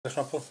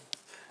Napon.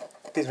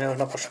 10 milliós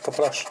napos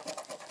kaparás.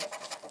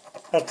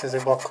 Hát ez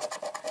egy bak.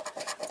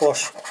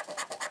 Kos.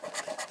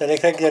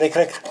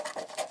 Gyerekek.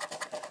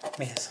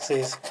 Mi ez?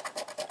 Szíz.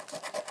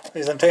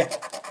 Bízzunk té.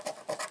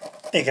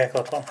 Igen,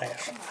 ott van,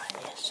 helyes.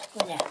 Helyes,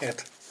 ugye?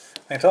 Ért.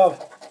 Még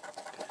tovább?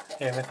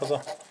 Jöjj még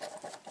hozzá.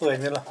 Egy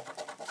milla.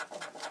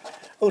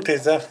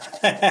 10 000.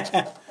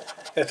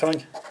 5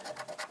 rongy.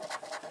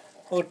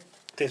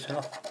 10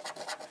 milla.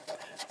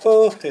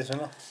 10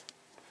 milla.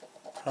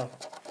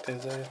 10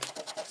 000 jött.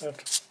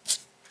 5.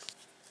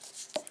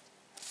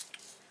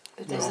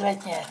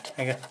 5000-et nyert.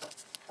 Igen.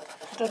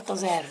 Hát ott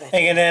az erve.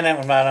 Igen, de nem,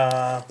 már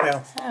a...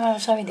 Jó.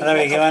 Most a mindig A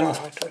végén van.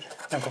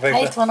 Nem kapjuk hát be.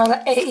 itt van az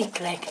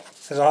ikrek.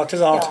 16. Jó,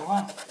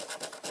 van.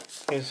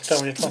 Te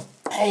úgy itt van.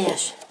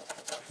 Helyes.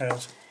 Jó,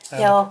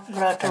 Jó,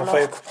 gratula.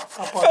 A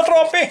Kapott.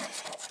 troppi!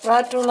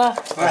 Gratula.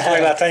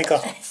 Meglátni,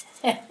 Ika?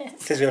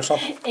 10 milliós nap.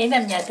 Én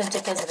nem nyertem,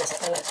 csak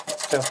ezeresztele.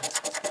 Jó.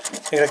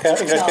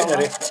 Ígret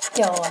nyeri.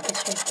 Jó van,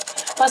 kicsit.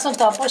 Azt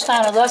mondta a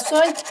postán az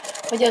asszony,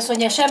 hogy azt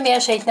mondja, semmi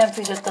esélyt nem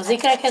fűzött az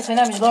ikrekhez, mert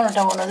nem is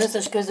gondoltam volna az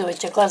összes közül, hogy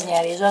csak az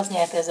nyer, és az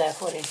nyert 1000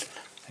 forint.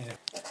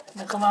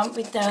 Akkor már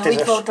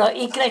itt volt a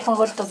ikrek, meg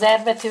ott az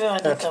erbetűvel,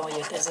 mert tudtam,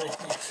 hogy 5000-et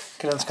nyert.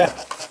 9-ke.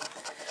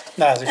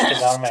 Na, ez is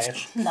például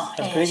melyes. Na,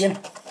 Nem helyes. végén.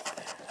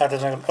 Hát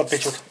ez meg a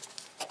picsut.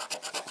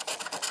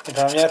 Itt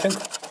nem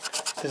nyertünk.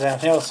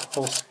 18,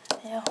 20.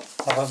 Jó.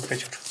 A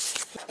picsut.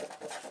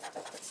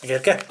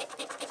 Ígérke.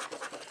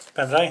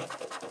 Pendrive.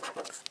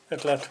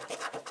 Ötlet.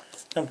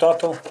 Nem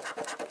tartó.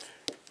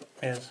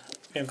 Mi ez?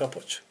 Milyen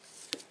kapocs?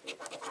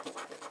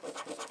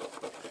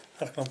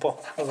 Hát kampa.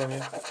 Az a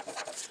milyen.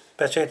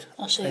 Pecsét.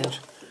 Az jó. Nincs.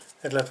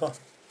 Ötlet van.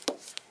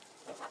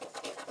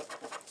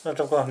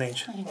 Latokva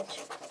nincs. Nincs.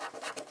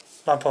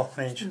 Lampa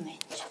nincs. Nincs.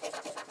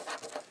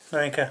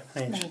 Növényke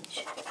nincs.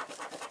 Nincs.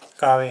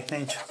 Kávé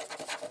nincs.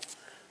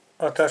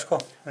 Atáska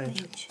nincs.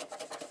 Nincs.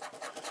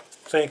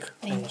 Szék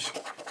Nincs. nincs.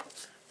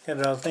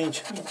 Kedráz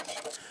nincs. Nincs.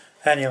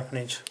 Hernyó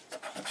nincs.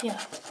 Jó.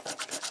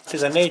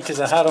 14,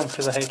 13,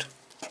 17.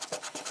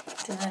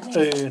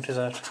 14.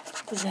 15.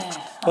 16.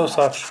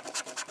 20-as.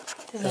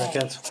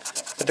 19.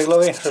 Köteg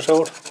lovi,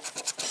 sosor.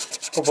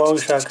 Opa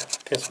újság.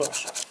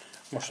 Készfors.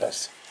 Most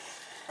lesz.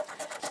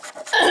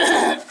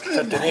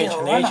 2, 4,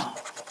 4.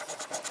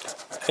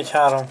 1,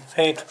 3,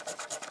 7.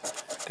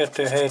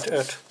 2, 7,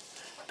 5.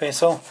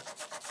 Pénzszó.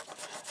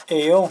 E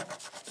jó.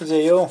 Z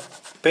jó.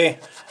 P.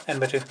 N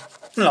betű.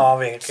 Na,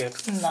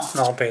 végét.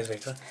 Na, pénz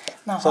végre.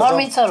 Na,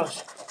 30-szoros?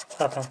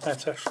 Hát nem,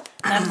 egyszer.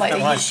 Nem baj,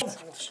 Nem, ő is.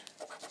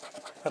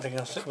 Hát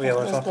igen, ugye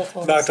volt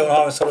van. Beállítom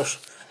 30-szoros.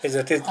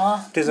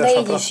 10 de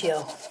így is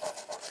jó.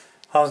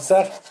 30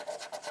 000.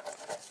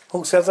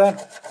 20 000.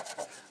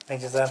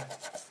 4 000.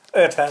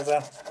 50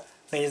 000.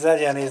 4 000,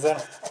 ilyen 4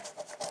 000.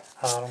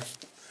 3.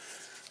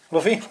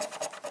 Lufi.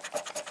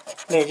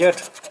 4,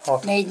 5,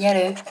 6. 4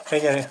 nyerő.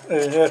 4 nyerő.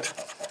 5.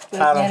 5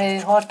 3. nyerő,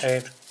 6.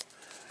 7.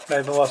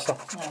 Lehetben vassza.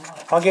 Nem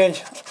baj.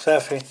 Hangjegy.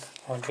 Selfie.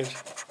 Hangjegy.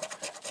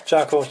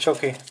 Csákó,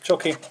 csoki,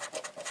 csoki.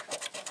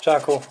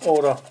 Csákó,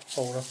 óra,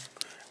 óra.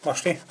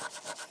 Masti.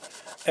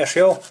 S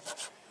jó.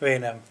 V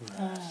nem.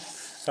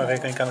 A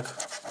végkönyvkának.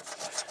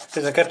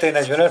 12,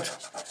 45.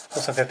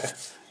 22.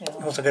 Jó.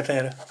 22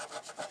 nyerő.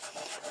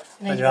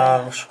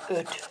 43-as.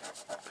 5.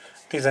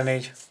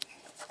 14.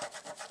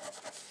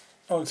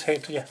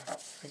 37, ugye?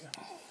 Igen.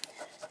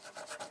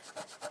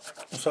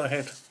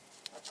 27.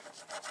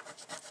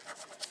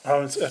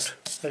 35.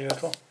 45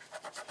 van.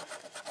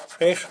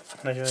 És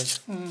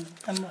 41.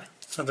 Nem baj.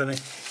 Adani.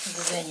 Ez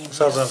az enyém.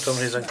 100 nem tudom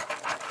nézni.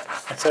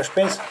 Egyszeres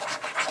pénz.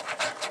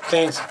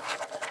 Pénz.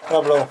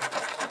 Rabló.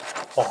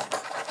 Bank.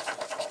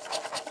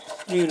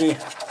 Gyűrű.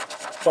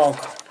 Bank.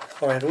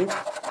 Kamerút.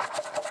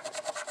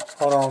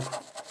 Harang.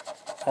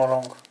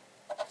 Harang.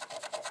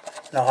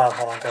 Na, 3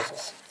 harang ez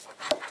az.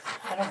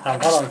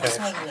 3 harang ez.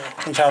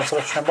 Nincs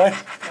 3-szoros, sem baj.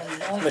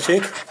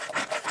 Becsik.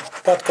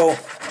 Patkó.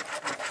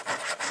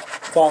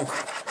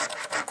 Bank.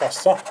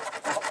 Kassa.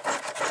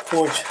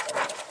 Kulcs.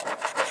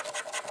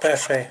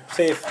 Persely.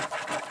 Szép.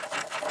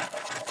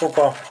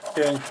 Kupa.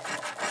 Gyöngy.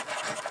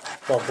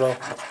 Rabló.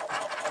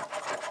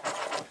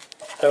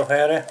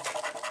 Teuhelyre.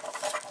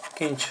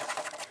 Kincs.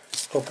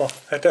 Kupa.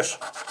 7-es.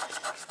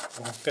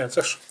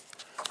 9-es.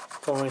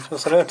 Komoly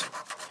 25.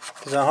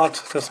 16.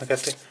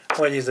 22.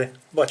 Vagy izé.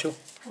 Batyú.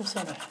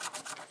 25.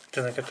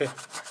 12.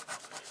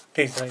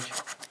 11.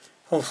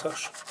 20-as.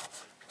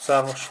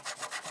 23-as.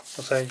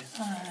 21.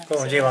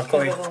 Komoly gyémánt,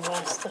 komoly.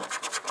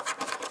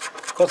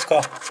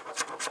 Kocka.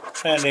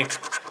 Ajándék.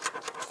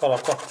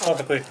 Kalapka. Hát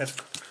akkor itt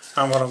mert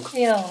ám vanunk.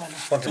 Jó van.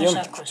 Pont egy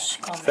Mosakos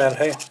kamera.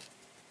 Felhely.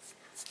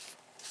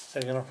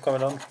 Igen, a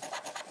kamerám.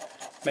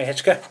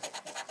 Méhecske.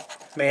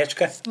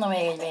 Méhecske. Na,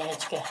 még egy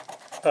méhecske.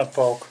 A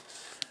pauk.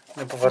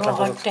 Nem pofatlan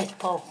Rohadt hozott. egy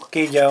pauk.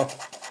 Kígyó.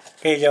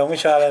 Kígyó, mi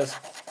sál ez?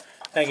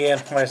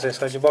 Megén, majd ezt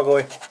hogy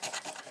bagoly.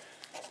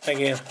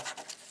 Megén.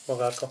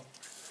 Bogárka.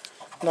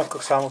 Na,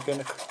 akkor számok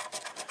jönnek.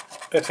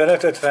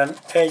 55,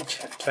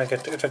 51,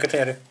 52, 52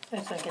 nyerő.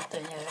 52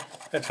 nyerő.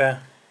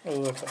 50,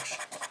 50-as.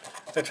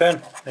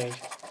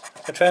 54,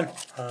 53,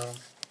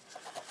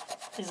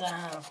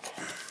 13.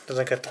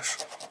 12-es.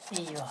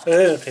 Így van.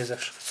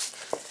 10-es.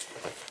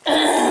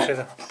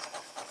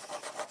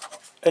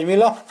 1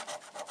 milla.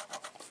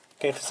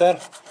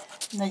 2000.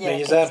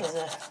 4000.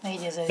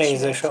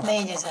 4000.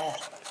 4000.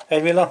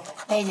 1 milla.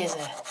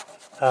 4000.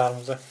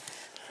 3000.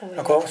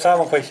 Akkor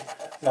számok, hogy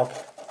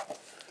nap.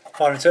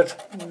 35.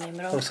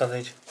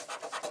 24.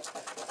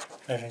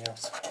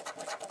 48.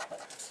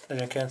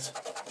 49.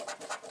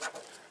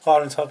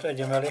 36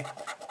 egy mellé.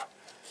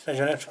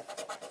 45.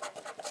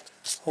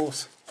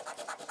 20.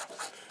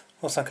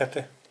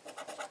 22.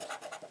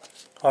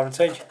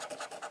 31.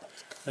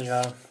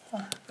 43.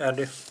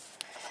 Erdő.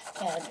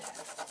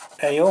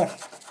 Jó?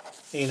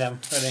 Én nem.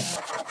 Elég.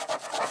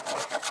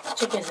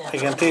 Csak ezer.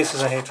 Igen, 10,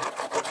 17.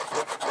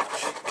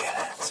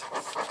 9.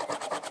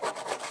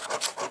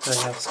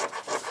 18.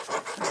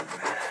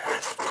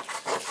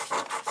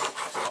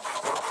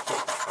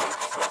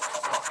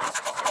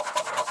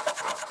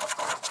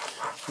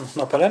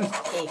 Napelem.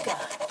 Éka.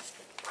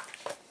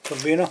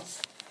 Turbina.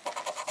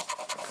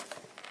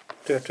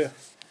 Töltő.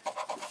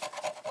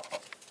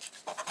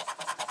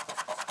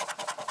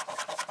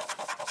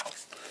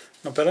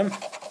 Napelem.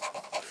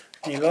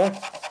 Nyilván.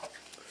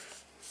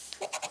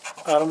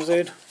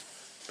 Áramzéd.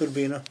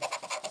 Turbina.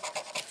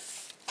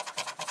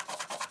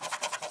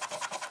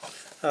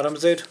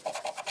 Áramzéd.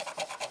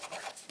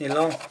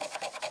 Nyilván.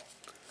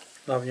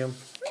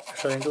 Lábnyom.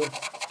 És elindul.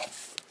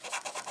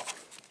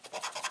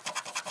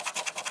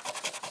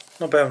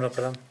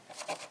 Napelem.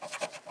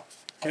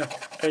 Ja,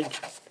 1,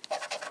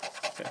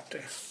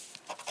 2.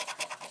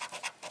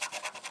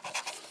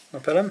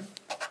 Napelem.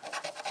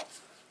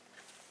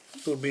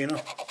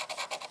 Turbina.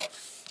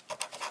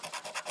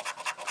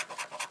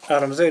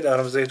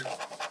 Áramzéd.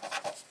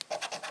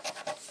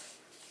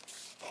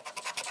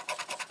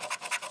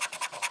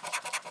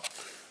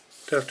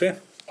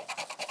 Töltő.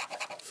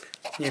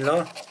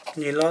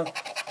 Nyillal.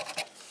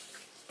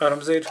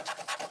 Áramzéd.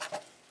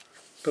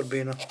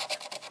 Turbina.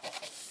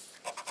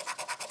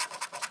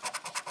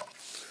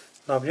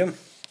 Lábnyom.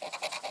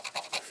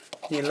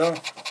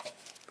 Nyillal.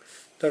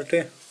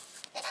 Töltő.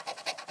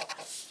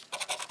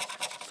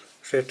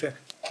 Sértő.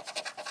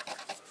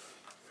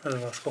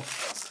 Előmáskó.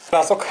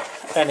 Látok,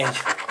 E4.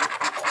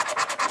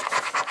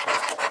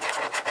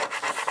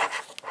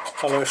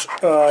 Alós,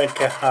 itt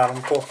kell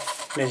 3-kor,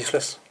 4 is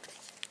lesz.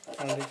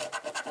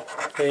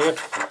 Eljött.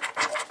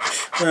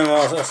 Nem,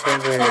 azt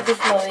mondja, hogy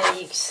Dupla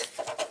X.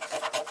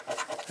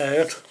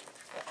 eljött.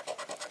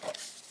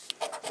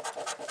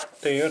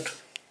 Eljött.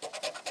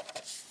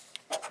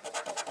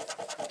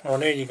 A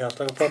 4 igen, azt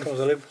kapartunk az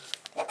előbb.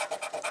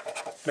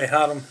 Még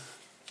 3.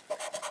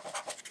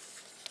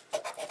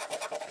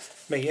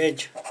 Még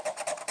 1.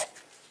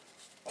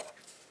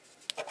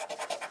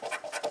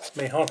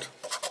 Még 6.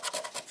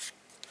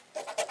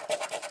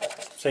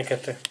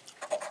 C2.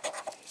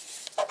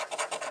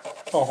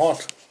 A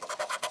 6.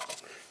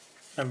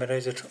 Nem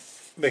helyzet.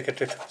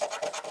 B2-t.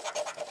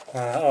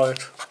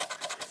 A5.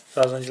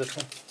 140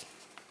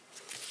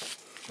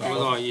 van.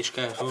 Az agy is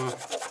kell volna.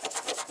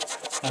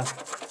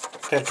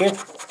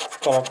 Térkép.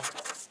 Kalap.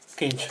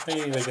 Kincs.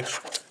 Így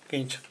vegyes.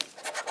 Kincs.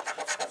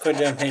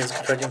 Ködjem.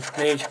 Nézzük, ködjem.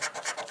 4.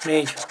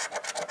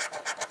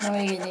 Na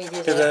még egy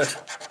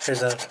 4000.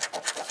 15.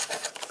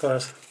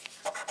 Kösz.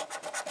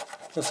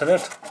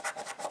 25.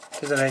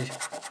 11.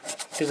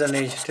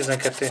 14.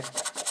 12.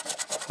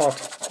 6.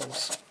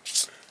 20.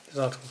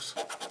 16. 20.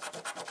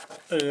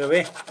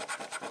 Övé.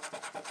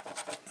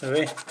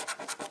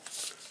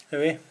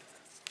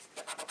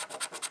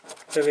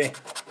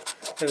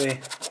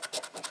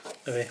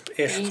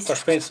 És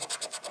most pénz.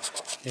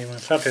 Így van,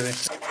 stb.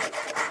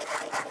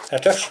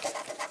 7-es.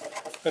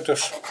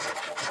 5-ös.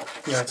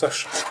 8-as.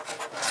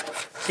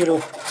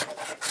 Kiló.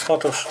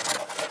 6-os.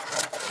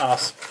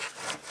 Ász.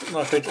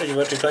 Most egy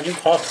vetét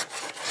adjuk. 6.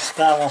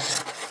 Dáma.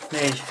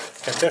 4.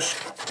 2-es.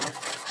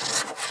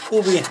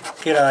 Ubi.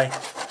 Király.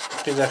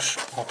 10-es.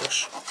 6-os.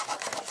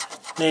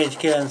 4,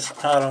 9,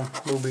 3.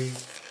 Bubi.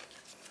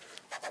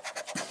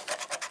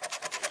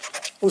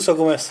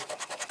 Uszagomesz.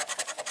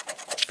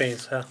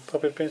 Pénz.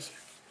 Papírpénz.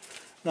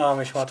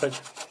 Nálam is van,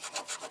 hogy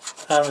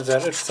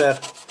 3000, 5000,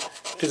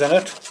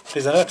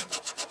 15,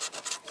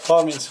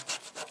 30,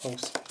 20.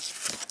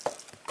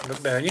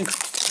 Bemegyünk.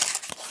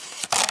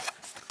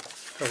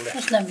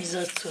 Most nem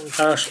bizott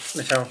szó. Most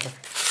ne csinálom.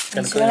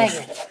 Nincs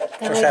eleget?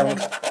 Most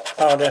elmond.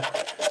 De.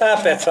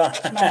 Perc van.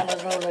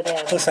 Nálad rólad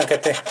el.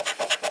 22.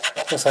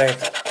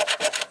 27.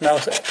 Na,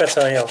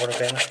 persze olyan jó van a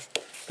pénz.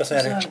 Persze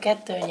nyerünk.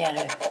 22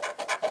 nyerő.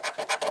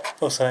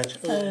 21.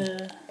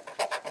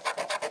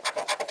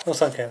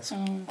 29.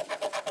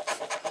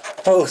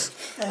 20.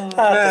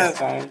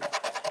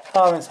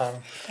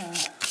 33.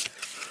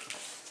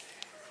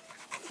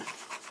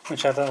 Mit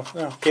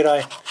csináltam?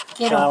 Király.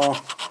 Náma.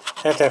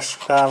 7-es.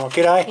 Náma.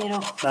 Király.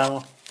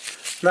 Náma.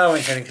 Náma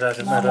is ennek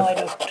lehetett. Na majd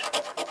ott.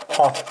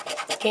 6.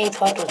 2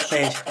 6-os.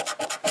 4.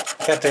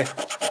 2.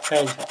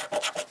 1.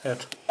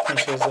 5.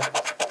 Nincs hozzá.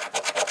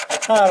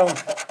 3.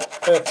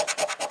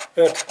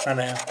 5. Na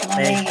nem. Na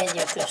még egy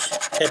 5-ös.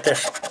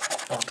 7-es.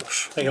 6-os.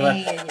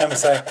 Igen, nem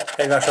muszáj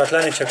egymás alatt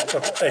lenni,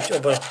 csak egy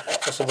abban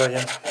a szoba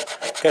legyen.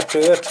 2,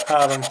 5,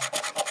 3,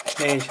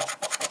 4,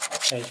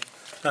 1.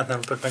 Hát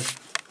nem tudok meg.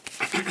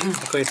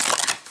 Akkor itt.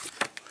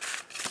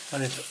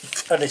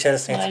 Adj egy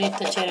cseresznyét. Már itt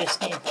a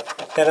cseresznyét.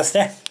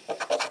 Cseresznye?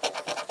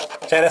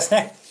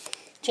 Cseresznye?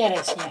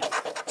 Cseresznye.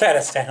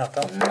 Cseresznye,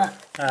 hatom. Na.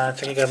 Á,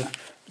 csak igaz.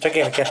 Csak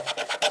én kell.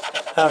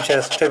 3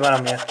 cseresznye, több van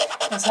amilyen.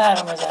 Az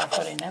 3000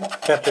 forint, nem?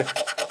 2.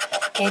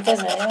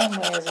 2000, nem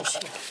baj, ez is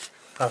jó.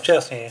 3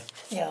 cseresznye.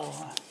 Jó.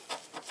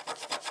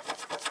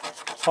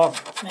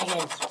 6. Meg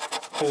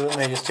egy.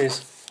 4 és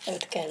 10.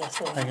 5 kellett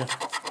volna. Igen.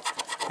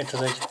 Itt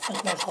az egy.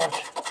 Ott meg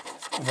 6.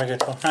 Meg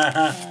itt van.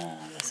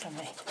 Veszem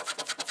egy.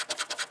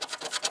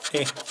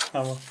 Így.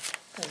 Nem van.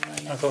 Ez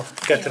majd nem. Akkor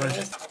 2 Jó, nincs.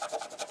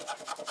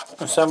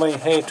 ez- Számolj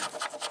 7.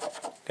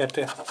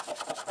 2.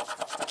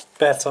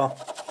 Perc van.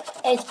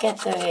 1,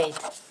 2, 7.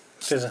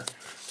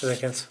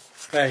 19.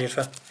 Elnyit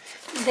fel.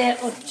 De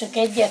ott csak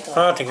egyet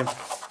van. Hát igen.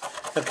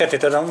 Hát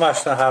 2-t adom,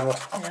 másnál 3-at.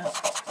 Ja.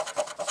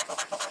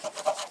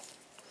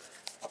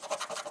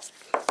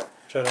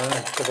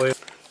 Cserélni, koboljuk.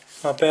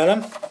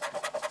 Napelem.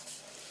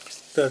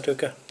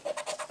 Töltőke.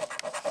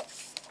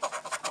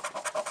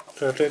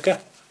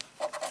 Töltőke.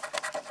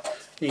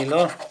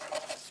 Nyíllal.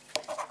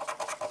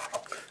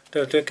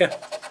 Töltőke.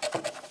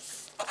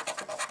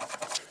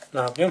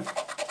 Lábnyom.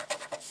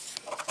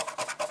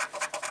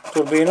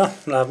 Turbína.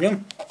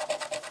 Lábnyom.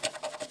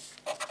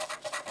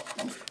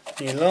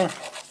 Nyíllal.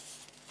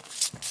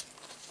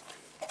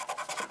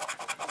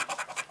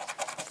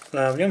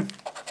 Lábnyom.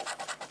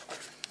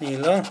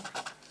 Nyíllal.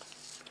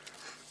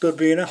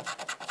 Turbína.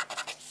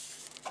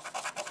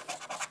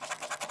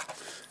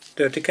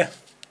 Töltike.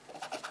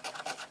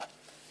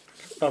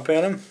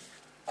 Napelem.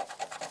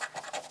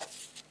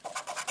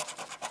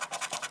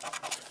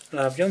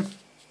 Lábnyom.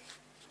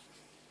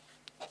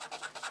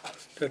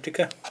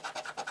 Töltike.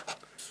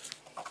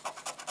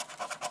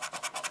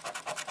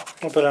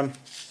 Napelem.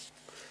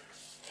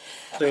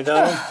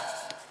 Rédárom.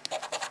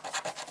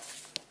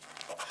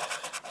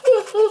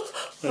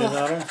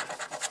 Rédárom.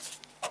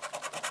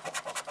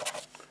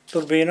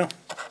 Turbína.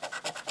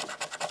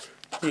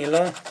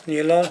 Nyíllal.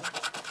 Nyíllal.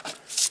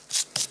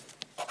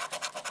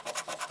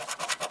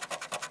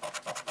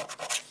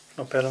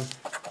 Napelem.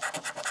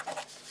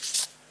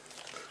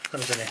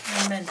 Nem zené.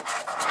 Nem.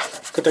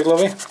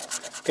 Köteglovi.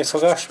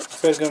 Készfogás.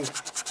 Főzgömb.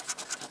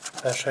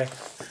 Verseny.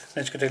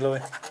 Nincs köteglovi.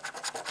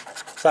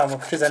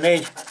 Számok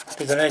 14,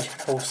 11,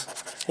 20.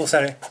 20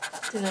 elé.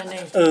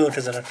 14.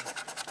 15.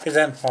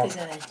 16.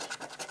 11.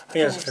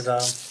 Mi ez?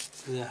 13.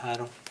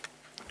 13.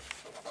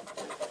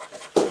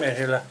 Miért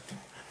jön le?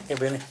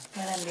 Ébélni.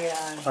 Mert nem bír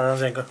állni. Az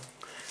az énka.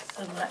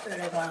 Az már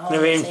öreg van, 30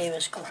 Növény.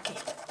 éves koki.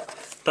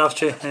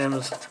 Távcső. Nem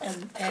az. Ez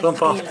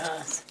Lompa.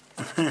 bírház.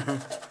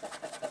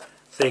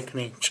 Szék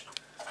nincs.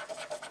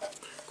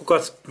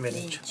 Kukac. Miért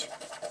nincs? Nincs.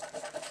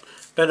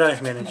 Pedály.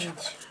 Miért nincs?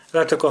 Nincs.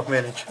 Látok,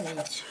 miért nincs?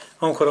 Nincs.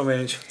 Ankorom, miért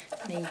nincs?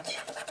 Nincs.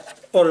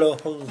 Olló.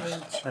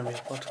 Nincs. Nem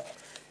így volt.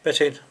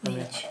 Pecsét. Nem így.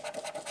 Nincs.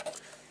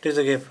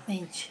 Tűzegép.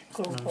 Nincs.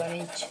 Krumpol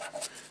nincs.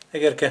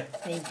 Egerke.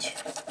 Nincs.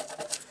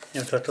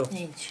 Nyomtató.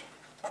 Nincs.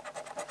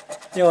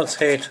 8,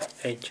 7,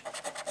 1.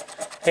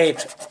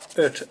 7,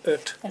 5,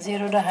 5. Az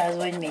irodaház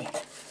vagy mi?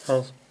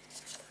 Az.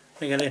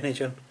 Igen, itt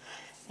nincsen.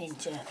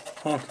 Nincsen.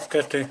 6,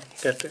 2,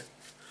 2.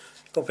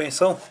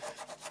 Kopénszó.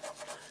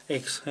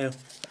 X. Jó.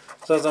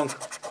 Szazonk.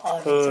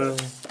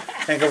 30.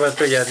 Engem kell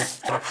tudjárni.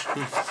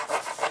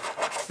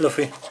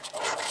 Luffy.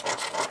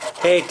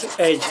 7,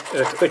 1,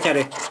 5. 5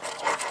 nyeri.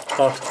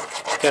 6,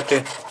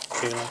 2,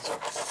 9.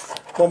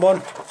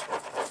 Bombon.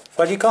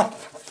 Fagyika.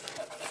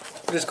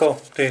 Diszkó.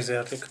 10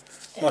 játék.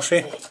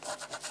 Masi.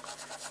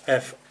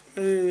 F.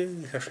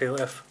 Jó,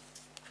 F.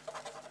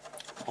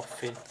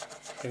 Affin.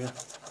 Igen.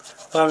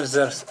 30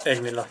 000,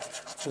 1 milla.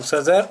 20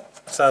 000,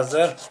 100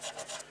 000,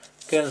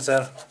 9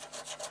 000,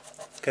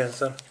 9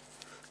 000.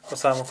 A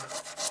számok.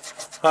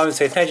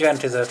 37, 40,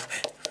 15.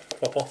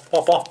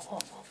 Papa.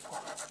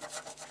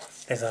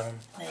 13.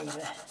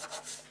 40.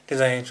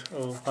 17.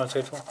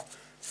 37 van.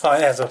 Ha,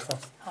 ez ott van.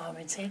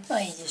 37. Na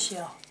így is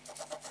jó.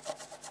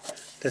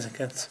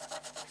 19.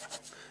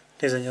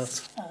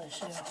 18. Az is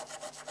jó.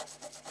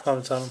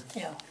 33.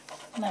 Jó.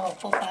 Nem a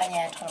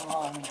popányát, hanem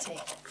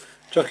 37.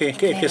 Csoki,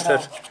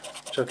 készített.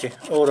 Csoki.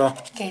 Óra.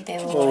 2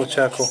 év Ó,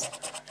 csákó.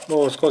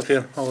 Bóz,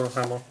 koktél. Óra,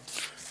 nem van.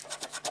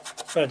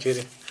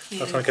 Felcsíri.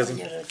 Azt van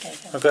kezünk.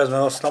 Akkor ez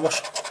már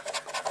oszlamos.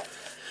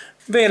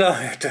 Béla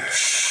 5-ös.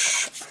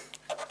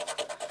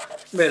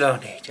 Béla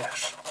 4-es.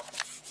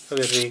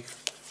 Azért rég.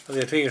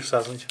 Azért réges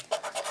százunk.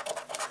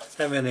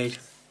 Ember 4.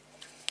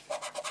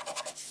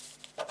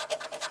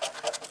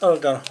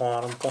 Aldan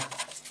 3-ka.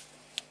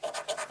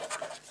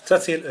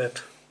 Cecil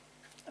 5.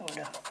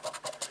 Oda.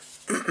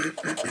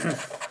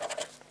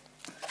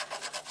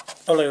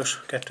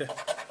 Alajos 2.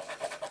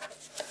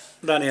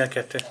 Dániel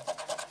 2.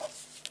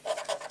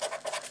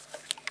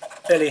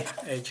 Eli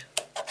 1.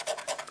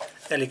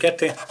 Eli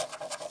 2.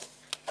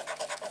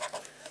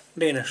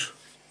 Dénes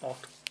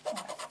 6.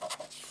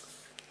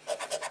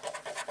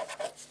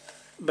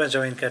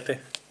 Benjamin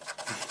 2.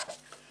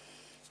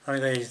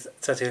 Amíg egy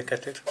Cecil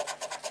 2.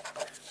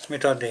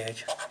 Mit ad D1?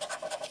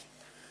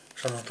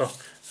 Sanata.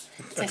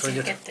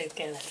 Kettő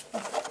kellett.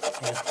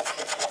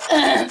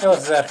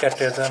 8000,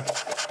 2000.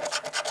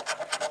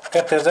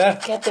 2000?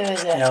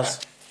 2000. 8.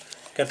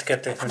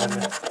 2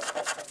 mindenben.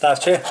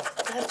 Tárcsé?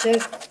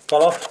 Tárcső.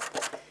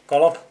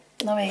 Kalap.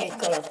 Na még egy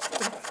kalap.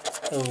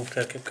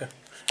 Térképke.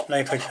 Na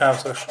itt, hogy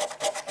háromszoros.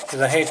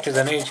 17,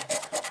 14,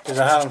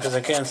 13,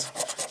 19,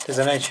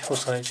 11,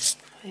 21.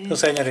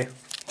 21 nyeri.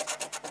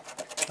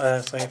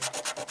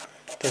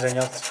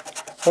 18,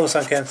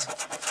 29,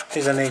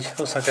 14,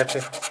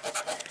 22,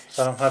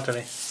 23,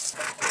 64.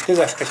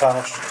 10-es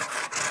kifános.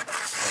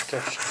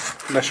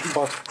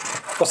 Besumpolt.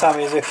 A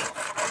számjegyzés.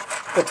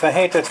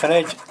 57,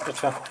 51,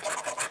 56,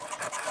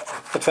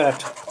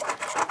 55,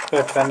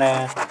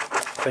 54,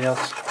 58.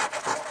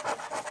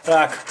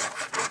 Rák,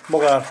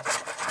 bogár,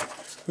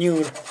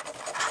 nyúl,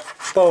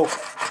 pók,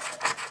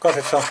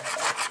 katica,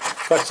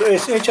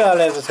 és így csinál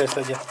le ez az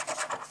összegye.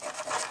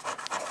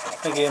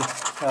 Megint,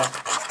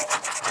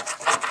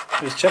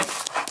 vízcsepp.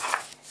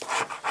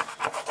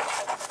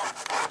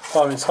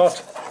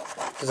 36,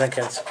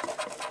 19,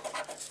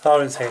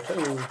 37,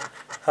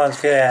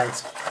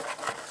 39,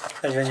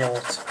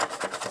 48,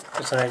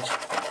 21,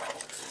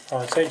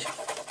 31,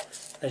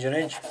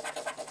 41,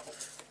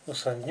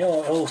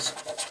 28, 20,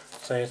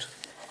 27.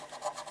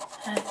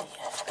 Hát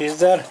igen.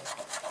 10.000,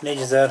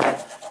 4.000,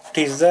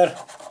 10.000,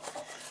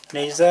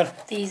 4.000,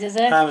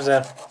 10.000,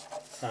 3.000,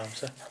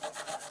 3.000.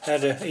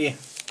 Erdő, I.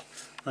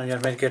 Nagyon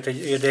megkért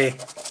egy ide,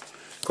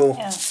 kó.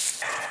 ja.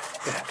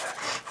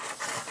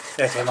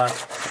 Értem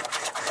át.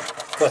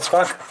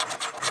 Kockák,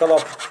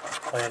 kalap,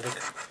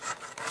 ajándék.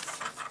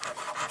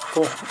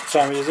 Kó,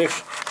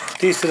 számjegyzés.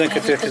 10, 12,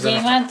 Ez itt a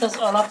 15. gyémánt az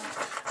alap.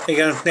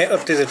 Igen,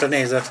 5-10-et a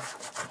nézet.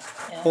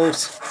 Ja.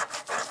 20,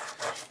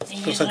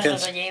 Így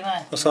 29. az a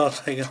gyémánt.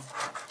 26, igen.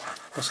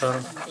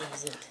 23.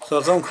 10.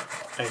 Szadzunk,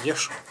 1-es.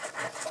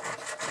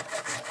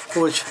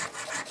 Kulcs,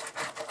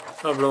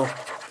 tabló,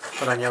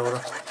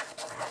 aranyjára.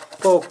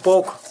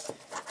 Pók.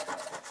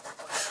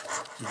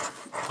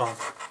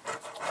 Tank.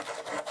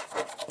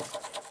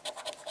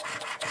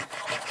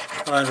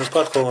 Aranyról,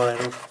 patkó,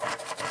 aranyról.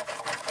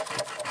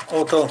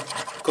 Autó,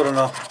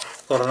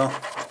 korona.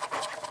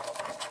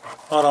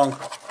 Harang,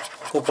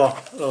 kupa,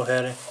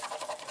 lóheri.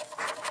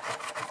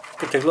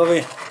 Köték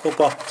lovi,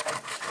 kupa,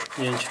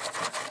 nincs.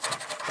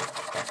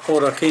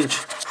 Óra, kincs,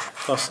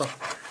 kassa.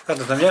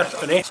 Hát nem nyert,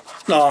 a né.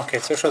 Na,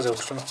 kétszeres, azért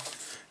osztom.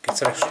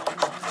 Kétszeres.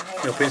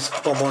 Jó pénz,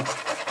 bombon.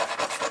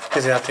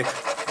 Kézjáték.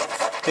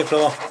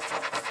 Diploma.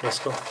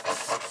 Diszkó.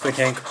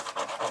 Kötjeink.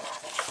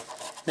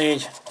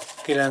 4,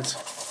 9,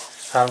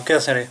 3,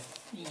 kezdeni.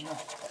 Így van.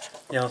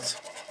 8,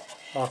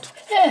 6,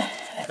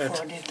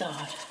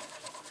 Megfordítál.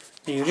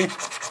 Nyíri.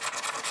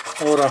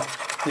 Óra,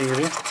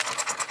 nyíri.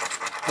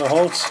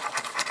 Beholc.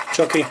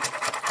 Csoki.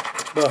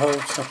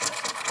 Beholc.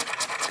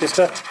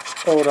 Készlet.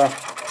 Óra.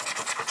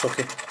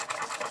 Csoki.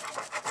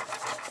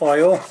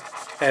 Ajó.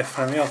 F,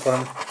 nem jó, akkor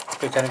nem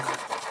kötjenek.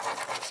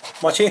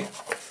 Macsi.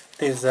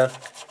 10.000.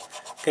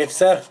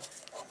 2.000.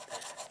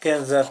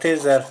 9.000,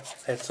 10.000.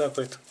 Egyszer,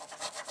 akkor itt.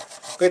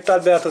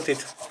 Köttált beálltott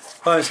itt.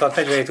 36,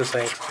 47,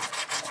 27.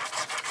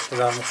 Ez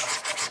most.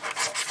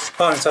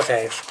 36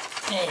 helyes.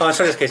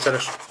 36, ez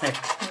kétszeres. Na,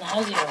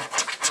 az jó.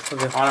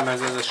 Hanem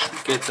ez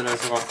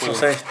kétszeresek akkor.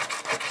 21.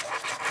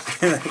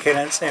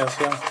 9, jó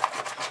fiam.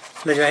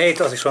 47,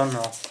 az is van,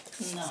 no.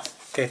 Na.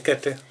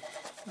 2.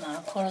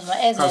 Na, akkor az már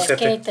 1000,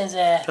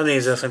 2000, A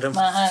nézzel szerintem.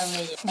 már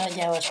 3-4,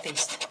 nagyjából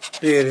pénzt.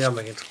 Írja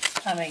megint.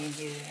 Hát megint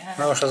gyűrű.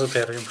 Na most az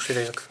utoljára, hogy most ide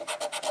jövök.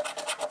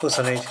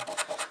 24,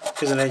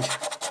 11,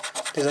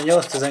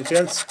 18,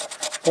 19,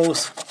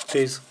 20,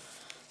 10.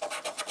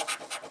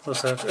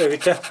 25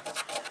 övitte,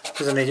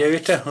 14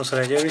 övitte,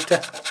 21 övitte,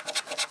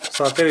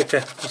 26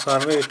 övitte,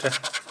 23 övitte,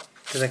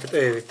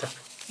 12 övitte.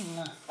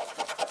 Na.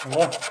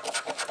 Van.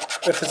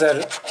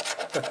 5000,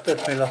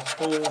 5 milla.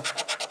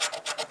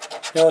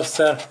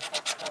 8000,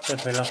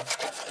 5 milla.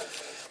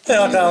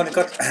 Ja,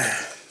 támonikat.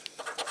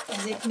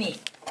 Ez itt mi?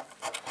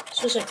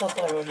 Sose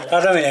kaparod le.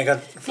 Hát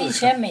reményeket. Nincs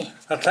semmi?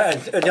 Hát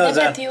De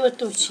 8000. Betty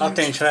ott úgy sincs. Hát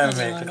nincs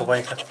reményeket a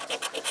bajkat.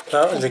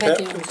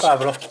 Betty úgy.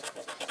 Ábra.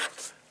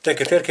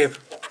 Teki térkép.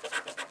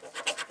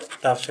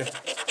 Távség.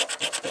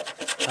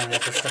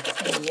 Ányákosra.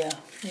 Ja.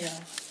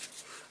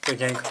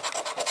 Kötjeink.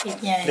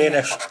 Itt nyerjünk.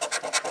 Dénes.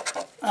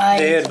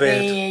 A1,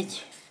 B1.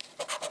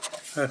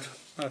 B1.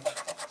 5.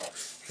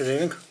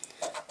 Közéjünk.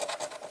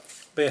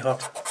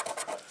 B6.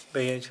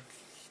 B1.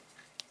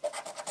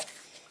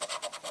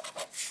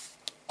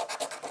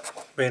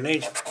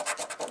 B4.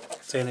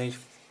 C4.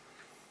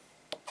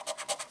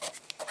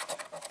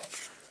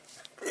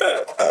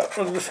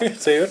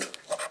 C5.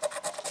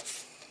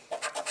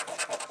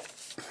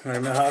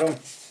 M3.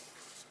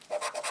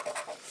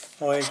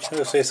 A1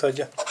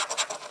 összészadja.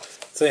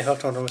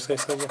 C6 mondom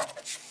összészadja.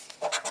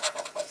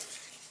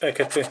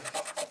 E2.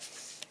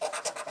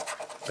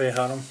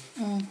 B3.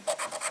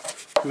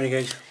 Még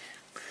egy.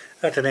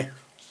 Eltenni.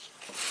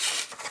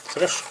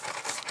 Szoros.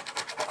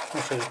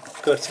 Most egy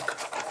körcik.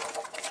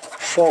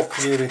 Pók,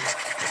 gyűrű.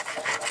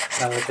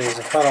 Nem volt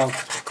érzek. Harang,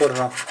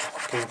 korona,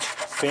 kincs,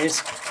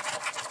 pénz.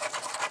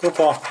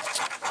 Kupa,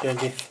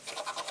 gyöngyi.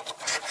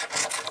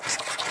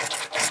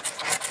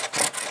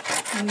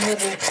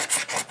 Mörő.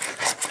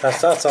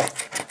 Tátszáca.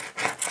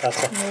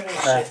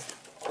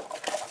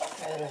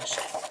 Mörös.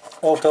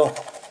 Autó.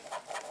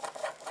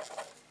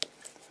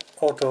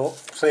 Autó,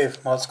 szép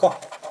macska.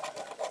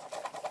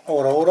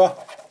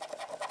 Óra.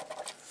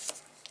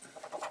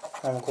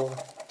 Amikor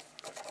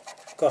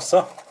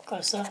kassa.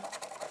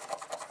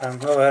 Nem,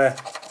 vele.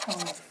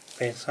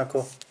 Pénz,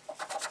 akkor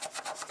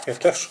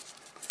 2-es.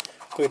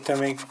 Akkor itt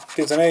még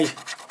 11,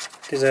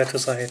 17,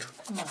 27.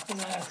 Na,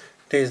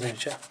 10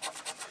 nincsen.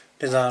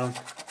 13,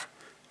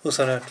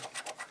 25,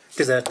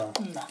 17 van.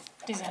 Na,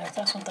 15,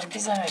 azt mondtam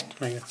 15.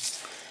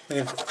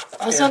 Igen.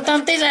 Azt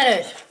mondtam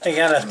 15.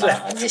 Igen, lesz.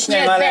 Na, az is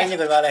nyert nyert be. be.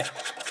 Nyugodj már le.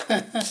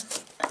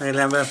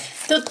 Érlemben.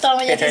 Tudtam,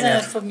 hogy a 15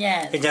 nyert. fog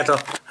nyerni. Így nyert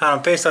a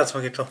 3 pénztárc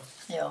meg itt a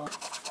Jó.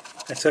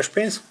 egyszeres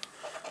pénz.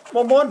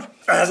 Bonbon.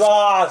 Ez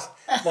az!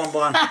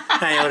 Bonbon.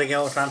 Hány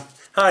régen után.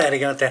 Hány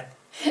régen te.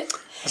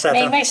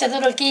 Még meg se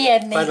tudok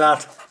ijedni. Majd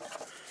lát.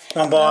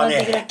 Bonbon.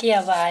 Addigra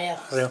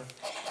kiabálja. Az jó.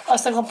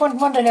 Azt akkor pont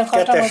mondani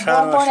akartam, hogy 2-es, 3-as,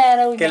 bonbon,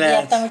 erre úgy 9,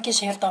 megértem, hogy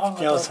kísért a hangot.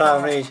 8,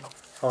 3, 4,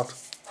 6.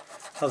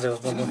 Azért az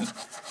bonbon.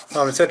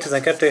 35,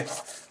 12.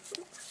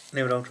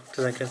 Névra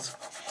 19.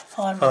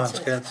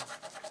 39.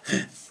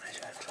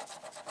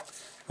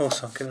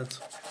 29.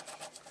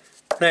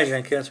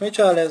 49. Mit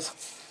csinál ez?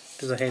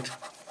 17.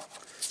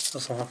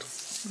 26.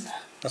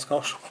 Ez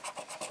kaps.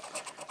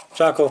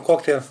 Csákó,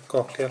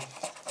 koktél.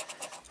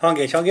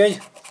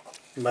 Hangjegy.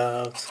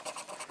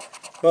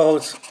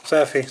 Bahóc,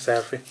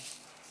 selfie.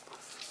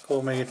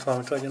 Akkor még itt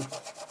valamit adjon.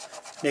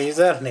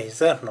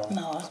 4000? No.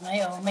 Na, az már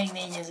jó, még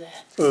 4000.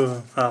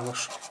 3-as.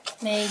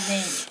 4.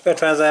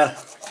 50 000.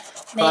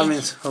 4.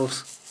 30,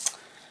 20.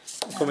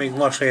 Akkor még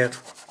ma se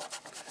ért.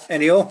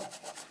 Ennyi jó?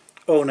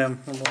 Ó,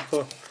 nem.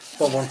 Akkor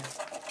babon.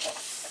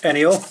 Ennyi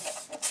jó?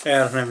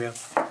 R nem jön.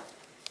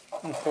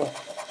 Akkor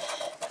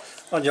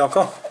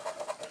agyaka.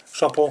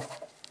 Sapó.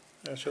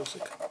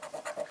 Elsőszik.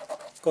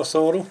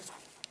 Koszorú.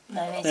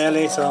 Ne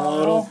légy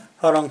szalmarú.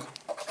 Harang.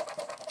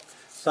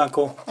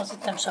 Szánkó. Azt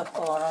hittem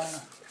sapka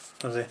harangnak.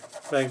 Azért.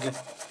 Regli.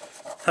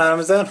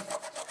 3000.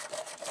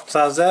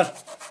 100 000.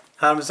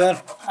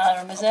 3000.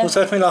 3000.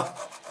 25 milla.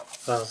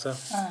 100 000.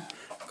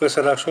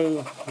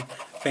 Köszönöm.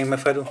 Még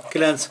megfelelő.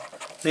 9.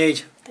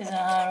 4.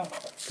 13.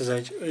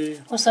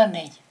 11.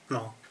 24. No.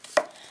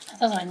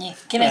 Hát az annyi.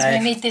 9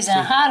 még 4,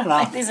 13,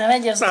 meg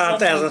 11, az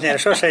 24. Ez az nyert,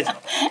 sorsegy.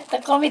 De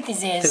akkor mit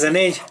izélsz?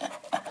 14.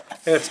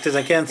 5,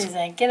 19.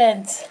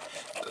 19.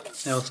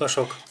 8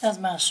 sok. Az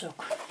már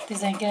sok.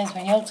 19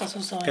 meg 8, az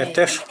 24.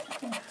 2-es.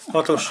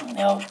 6-os.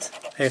 8.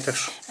 7-es.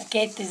 A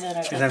 2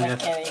 15 nem meg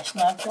nyert. kevés.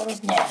 Na, akkor úgy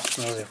nyert.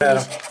 Azért.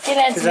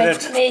 9 meg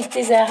 15. 4,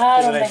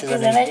 13, meg 11,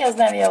 11, az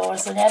nem jó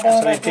volt, de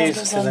arra 10,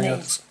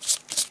 24.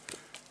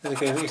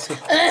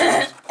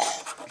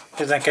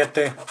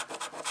 12.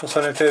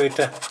 25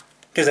 őte.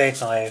 17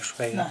 na helyes.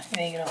 Na,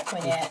 végre akkor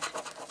nyert.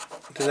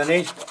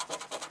 14.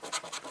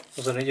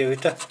 24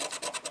 őte.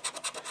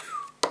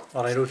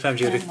 Aláírult nem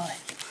gyűrű.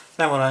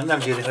 Nem baj. Nem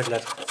gyűrű, hogy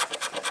lehet.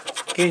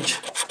 Kincs.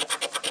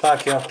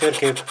 Fákja,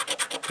 térkép.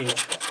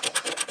 Kincs.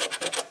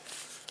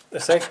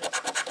 Összeg.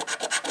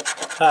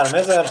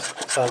 3000.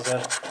 100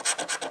 000.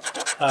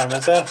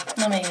 3000.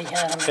 Na még egy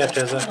 3000.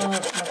 2000. Ó, na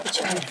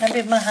kicsit. Nem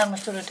bír már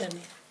 3-at tudod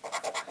tenni.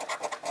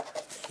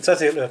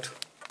 Cecil 5.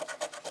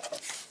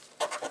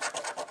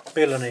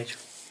 Béla 4.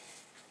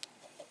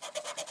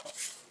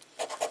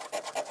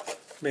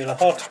 Béla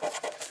 6.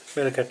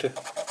 Béla 2.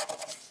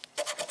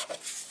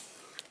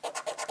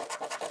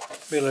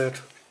 Béla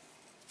 5.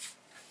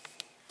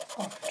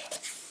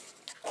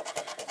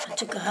 Hát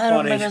csak a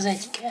 3 meg az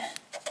 1 kell.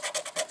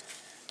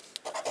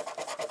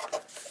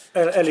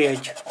 Eli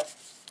 1.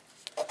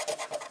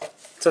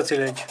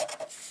 Cecil 1.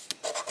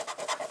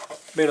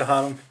 Béla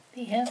 3.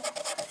 Igen.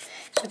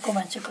 És akkor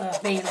már csak a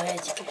Béla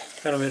 1 kell.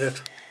 Elom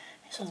 5.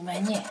 És az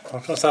mennyi?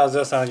 A 100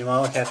 000 számolja már,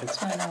 hogy nyertünk.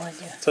 Azt már nem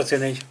adja. Cecil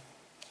 4.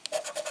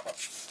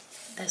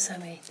 De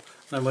személy.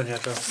 Nem vagy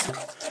nyertünk.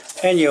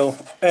 Ennyi jó.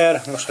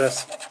 R most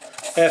lesz.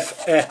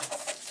 F, E,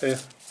 Ö.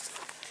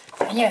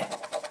 Ennyi?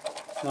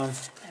 Nem.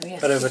 Nem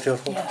jött. Erőbet jól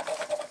fog. Ja.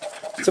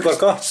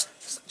 Cukorka.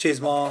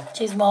 Csizma.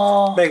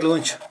 Csizma.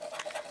 Begluncs.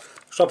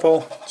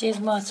 Sapó.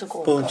 Csizma,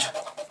 cukorka. Puncs.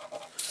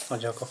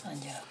 Adjaka.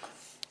 Adják.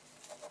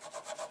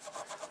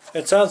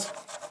 500.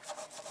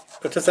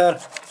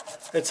 5000.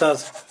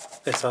 500.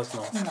 500.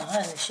 No. Na,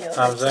 ez is jó.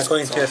 3000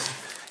 coint ért.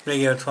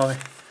 Még jött valami.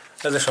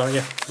 Ez is van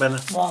ugye benne.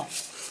 Van.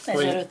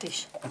 1005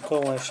 is.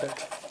 Komoly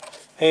eset.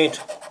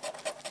 7.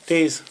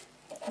 10.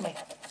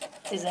 Meg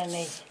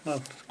 14.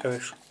 Nem,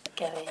 kevés.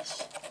 Kevés.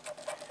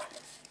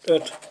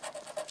 5.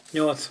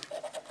 8.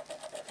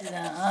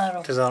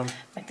 13. 13.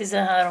 Meg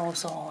 13,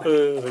 26.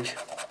 Hogy.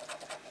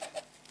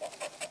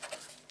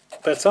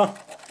 Perca.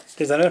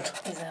 15.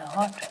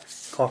 16.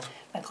 6.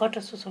 Meg 6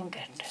 az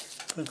 22.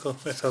 Akkor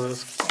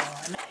 500.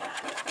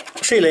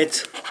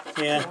 Síléc.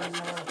 Ilyen.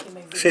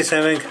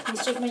 Síszemünk.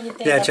 És csak mennyi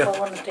Gyertya. tényleg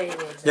van a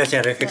tévében.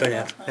 Gyertyára itt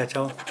anyát.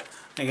 Gyertya.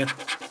 Igen.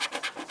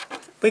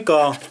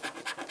 Pika.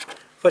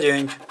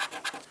 Fagyöngy.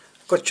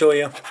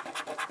 Kocsója.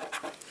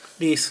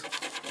 Dísz.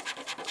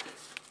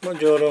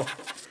 Magyaró.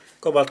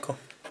 Kabátka.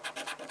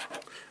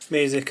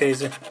 Mézi,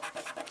 kézi.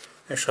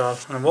 És a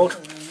nem volt.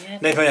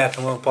 De itt már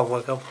jártam a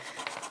pakból.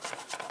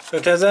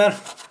 5000.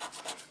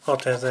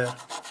 6000.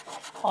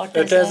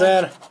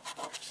 5000.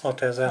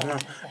 6000. Na,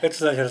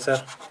 5000,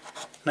 8000.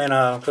 Ne,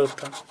 3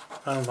 tudtam.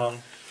 3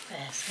 van.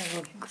 Persze,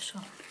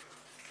 logikusan.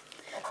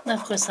 Na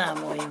akkor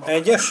számoljunk.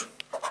 1-es.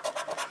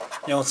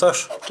 8-as.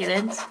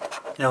 9.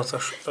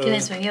 8-as.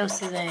 98,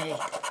 17.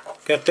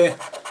 2.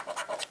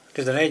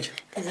 11.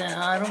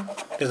 13.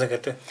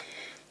 12.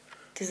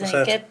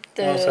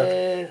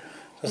 12.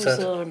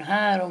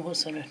 23,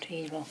 25,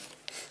 így van.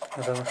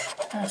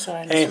 Hát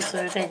sajnos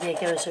 25, egyel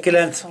kevesebb.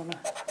 9.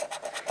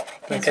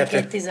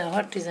 92,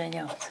 16,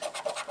 18.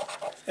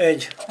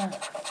 1.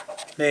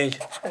 4.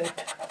 5.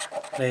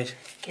 4.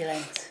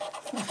 9.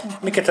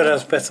 Miket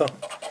ez persze?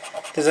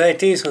 11,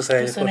 10,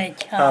 21.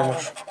 21,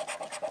 3-as.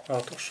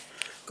 6-os.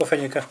 Akkor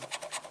fenyőke.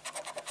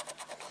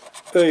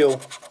 Ő jó.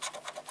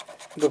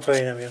 Dupla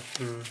én nem jó.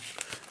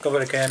 Akkor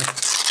vele kell járni.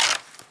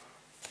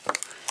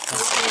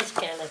 Így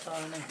kellett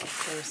valami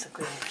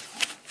összekölyök.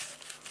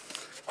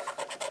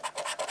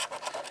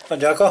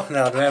 Adjáka?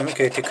 Ne add, nem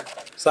kétik.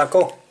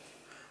 Szánkó?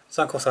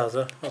 Szánkó 100,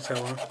 azt jó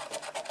volna.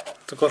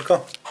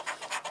 Cukorka?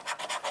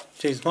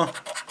 Csizma?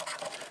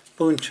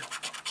 Puncs?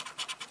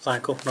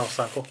 Szánkó? Na,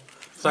 szánkó.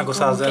 Szánkó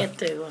 100.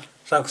 2 van.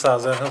 Szánkó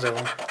 100, az jó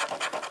van.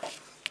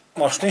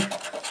 Masni?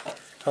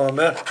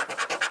 Hamber?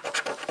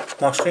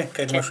 Masni?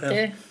 2 masni?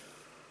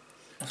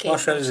 2.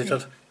 Most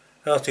elüzítod.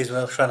 Az 10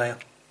 millió, sajnálja.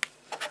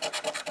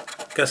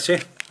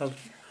 Kezdjé.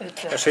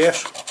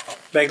 Esélyes.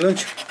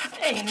 Begluncs.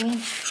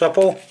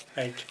 Sapó.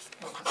 1.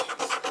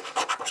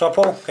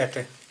 Sapó.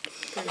 2.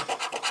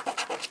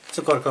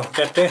 Cukorka.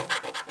 2.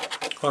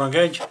 Harang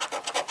 1.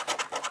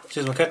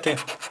 Csizma 2.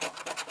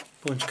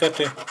 Puncs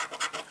 2.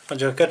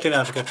 Agyar 2.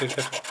 Nálatok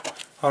 2.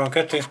 Harang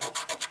 2.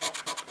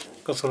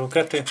 Koszorú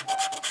 2.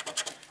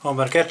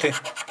 Hamber 2.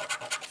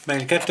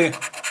 Begl 2.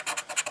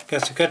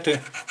 Kezdjé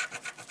 2.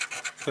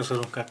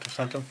 Koszorú 2.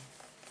 Szerintem.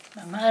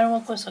 Nem 3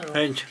 a koszorú?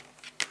 1.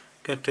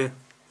 2.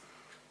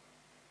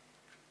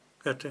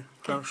 2.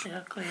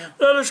 Akkor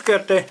jó. Elős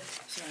 2.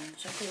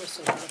 Csak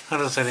koszorú. Hát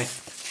az elég.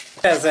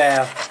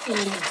 1000.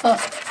 Így van.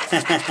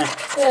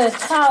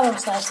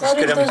 300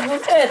 forintosból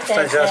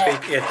 5000.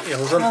 Én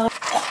húzom.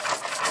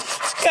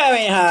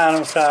 Kemény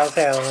 300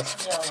 euró. Jó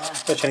van.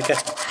 Köszönjük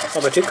a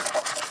betűk.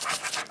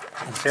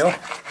 Jó.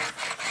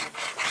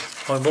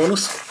 Van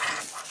bónusz.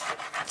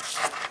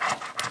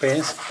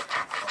 Pénz.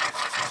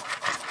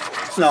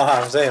 Na,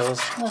 3000 euró. Az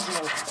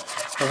jó.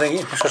 A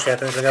végén, most sosem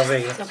értem, hogy legalább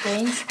végén. A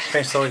pénz.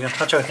 Pénz szól, igen.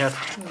 Hát csak nyert.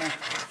 Na.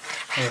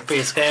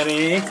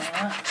 Pénzkerék.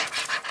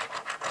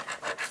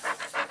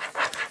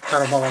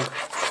 3 havunk.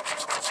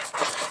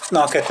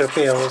 Na, 2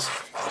 P-hoz.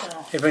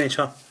 Jó. Éppen nincs,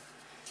 ha.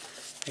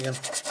 Igen.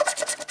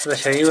 Ez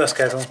egy helyi, azt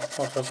kell rúgni.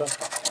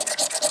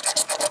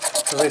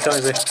 Az itt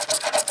az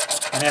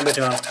milyen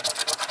betű van?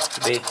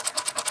 B.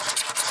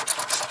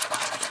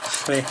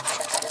 B.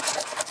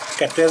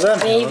 2000?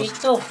 B.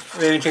 Viktor. B.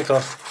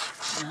 Viktor.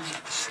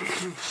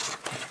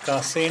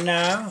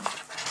 Kaszinó.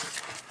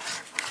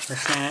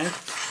 És nyert.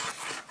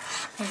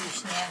 Ez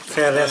is nyert.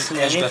 Fél lesz És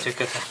nyerni.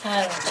 betűket.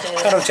 3 cseré.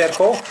 3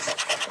 cserkó.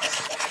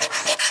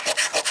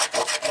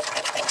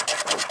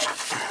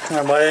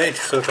 Nem baj, itt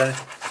is szokott lenni.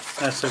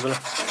 Ne szólj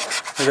bele.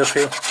 Ügyes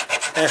fiú.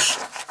 S.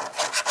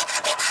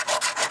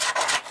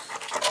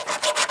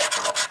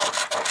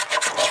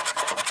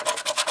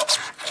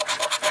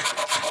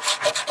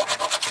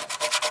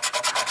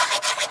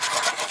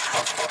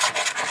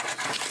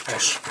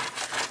 S.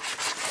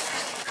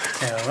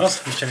 Jó,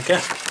 az, mit csinálni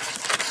kell?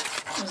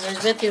 Az egy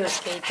betű, az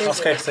 2000. Az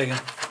kell,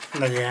 igen.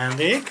 Nagy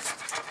Ajándék.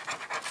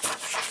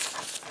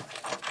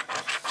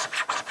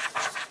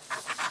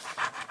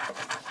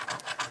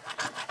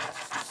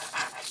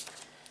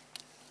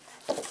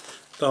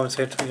 Tudom, hogy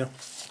szét, igen.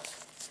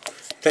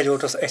 Te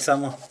volt az egy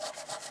számmal.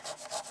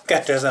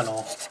 2000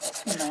 no.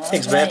 Na,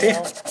 X Berti.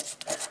 jó.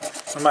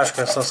 A másik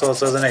lesz a szóval,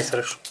 az a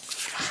egyszeres.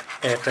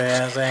 Érte,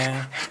 ez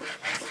a...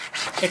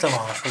 Itt a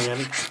magas, ugye?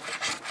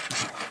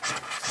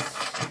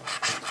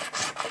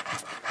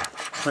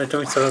 Na itt a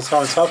mixer az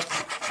 36.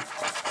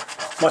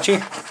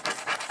 Macsi.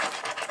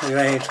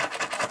 47.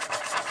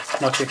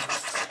 Macsi.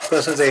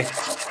 Kösz az Z.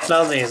 Na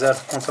az 4000,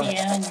 mondtam.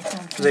 Igen, annyit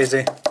mondtam. Z.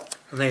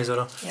 Az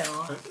 4000.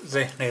 Jó. Z.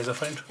 4000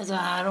 forint. Ez a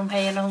 3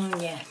 helyen amúgy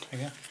nyert.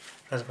 Igen.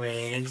 Ez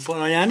még egy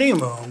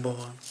ajándékban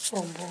van.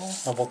 Bombó.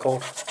 A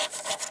bokót.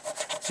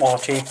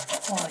 Macsi.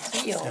 Majd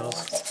jó. Jó.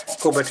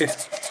 Kóbetű.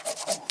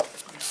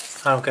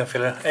 3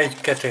 kétféle.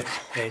 1, 2,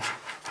 1.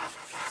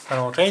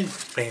 3, 1.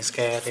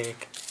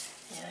 Pénzkerék.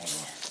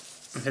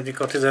 Egyik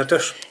a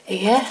 15-ös.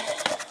 Igen?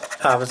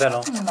 3000. Na,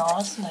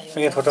 az nagyon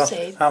Még jó, volt a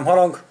szép. 3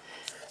 harang.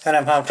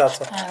 Nem, 3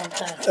 tárca. 3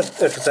 tárca.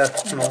 5000.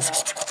 No.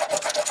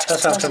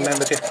 Ez nem tudom, milyen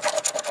betű.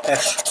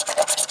 S.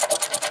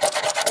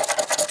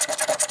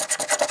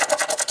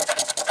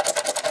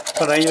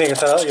 Van egy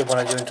véget, jobban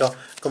egy, mint a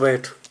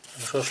kobajút.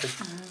 Most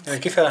hogy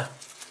kifele?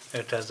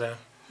 5000.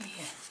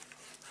 Igen.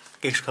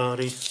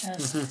 Kiskári.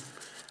 Ez.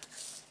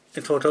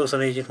 Itt volt a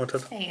 24, itt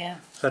mondtad.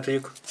 Igen.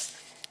 Szeretnéjük.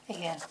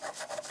 Igen.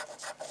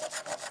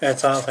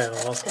 100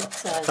 euró.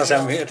 500 Az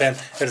említén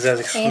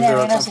érzelzik. Én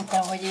azt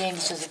hittem, hogy én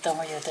is azt hittem,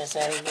 hogy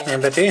 5000, igen. Én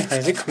Beti,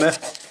 nézzük,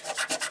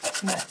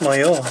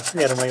 major,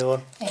 gyere major.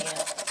 Igen.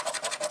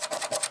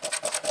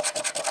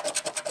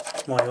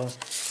 Major.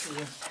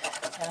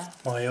 Ja.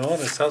 Major,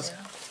 500.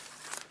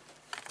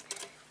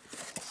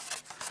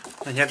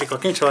 Nyerték a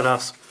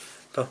kincsvarász.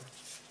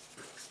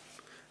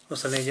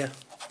 24-e.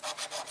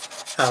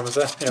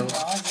 3000, jó.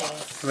 Na, azért.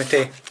 Ami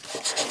té.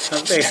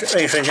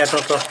 Én is nyertem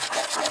ott a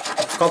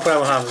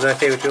kampányban 3000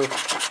 tévütőt.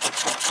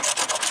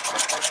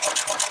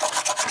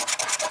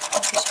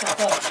 És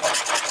kapar.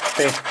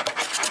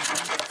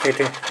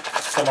 Té.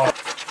 Szomar.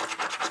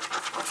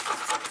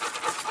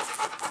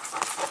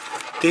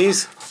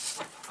 10.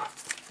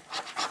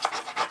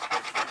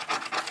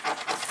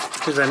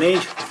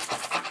 14.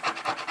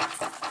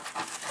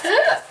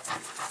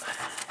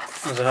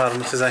 Ez a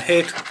 3,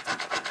 17.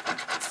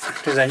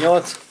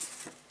 18.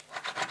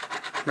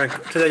 Meg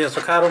 18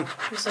 meg 3.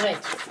 21.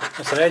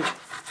 21.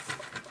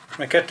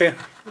 Meg 2.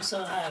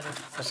 23.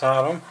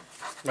 23.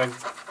 Meg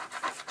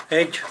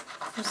 1.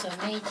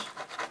 24.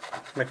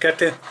 Meg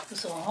 2.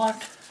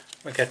 26.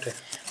 Meg 2.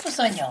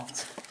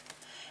 28.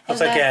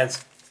 29.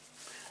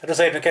 Hát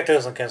 27 meg 2,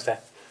 29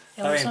 te.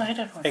 Jó,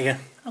 27-et van?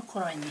 Igen.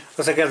 Akkor annyi.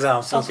 29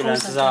 300.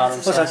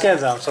 9300.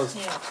 29 300.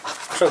 Jó.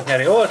 Sok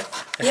nyeri volt.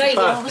 és Ja,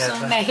 igen, pár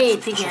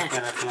 27, igen.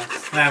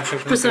 Nem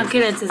sok.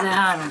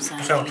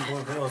 29.300. Sok,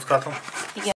 ott kapom. Igen.